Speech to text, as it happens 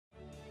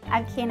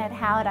I'm Keenan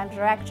Howard. I'm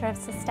Director of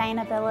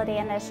Sustainability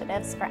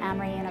Initiatives for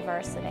Emory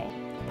University.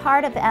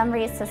 Part of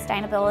Emory's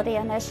sustainability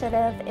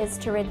initiative is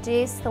to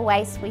reduce the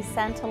waste we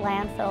send to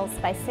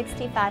landfills by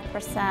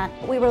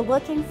 65%. We were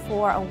looking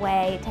for a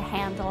way to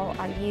handle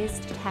our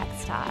used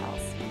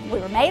textiles. We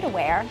were made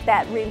aware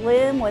that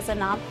Loom was a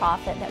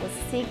nonprofit that was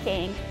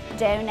seeking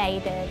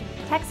donated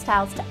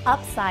textiles to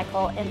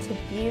upcycle into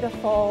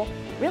beautiful,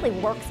 really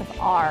works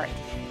of art.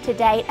 To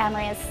date,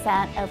 Emory has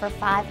sent over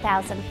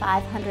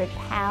 5,500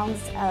 pounds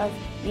of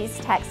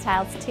used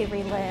textiles to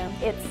Loom.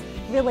 It's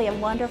really a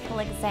wonderful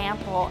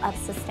example of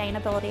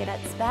sustainability at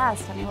its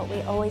best. I mean, what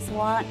we always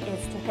want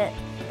is to hit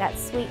that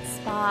sweet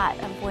spot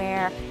of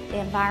where the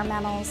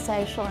environmental,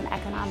 social, and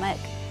economic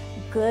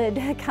good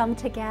come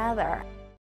together.